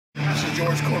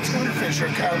George Corpse, Hunter Fisher,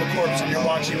 Cannibal Corpse, and you're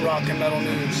watching Rock and Metal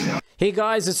News. Hey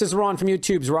guys, this is Ron from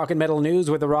YouTube's Rock and Metal News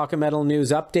with a Rock and Metal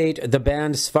News update. The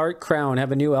band Svart Crown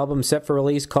have a new album set for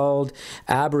release called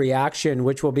Abreaction,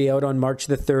 which will be out on March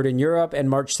the 3rd in Europe and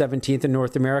March 17th in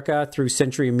North America through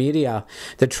Century Media.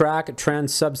 The track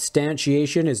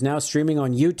Transsubstantiation is now streaming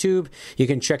on YouTube. You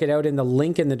can check it out in the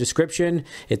link in the description.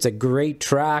 It's a great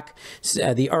track.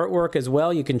 The artwork as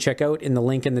well, you can check out in the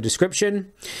link in the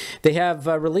description. They have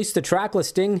released the track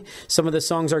listing. Some of the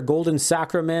songs are Golden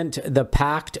Sacrament, The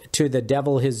Pact, To the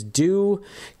Devil His Due,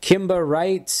 Khimba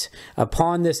Rites,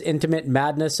 Upon This Intimate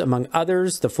Madness, among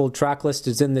others. The full track list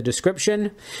is in the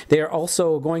description. They are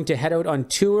also going to head out on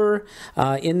tour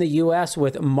in the US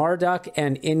with Marduk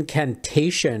and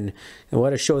Incantation. And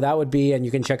what a show that would be, and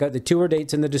you can check out the tour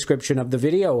dates in the description of the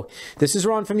video. This is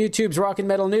Ron from YouTube's Rock and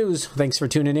Metal News. Thanks for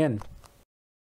tuning in.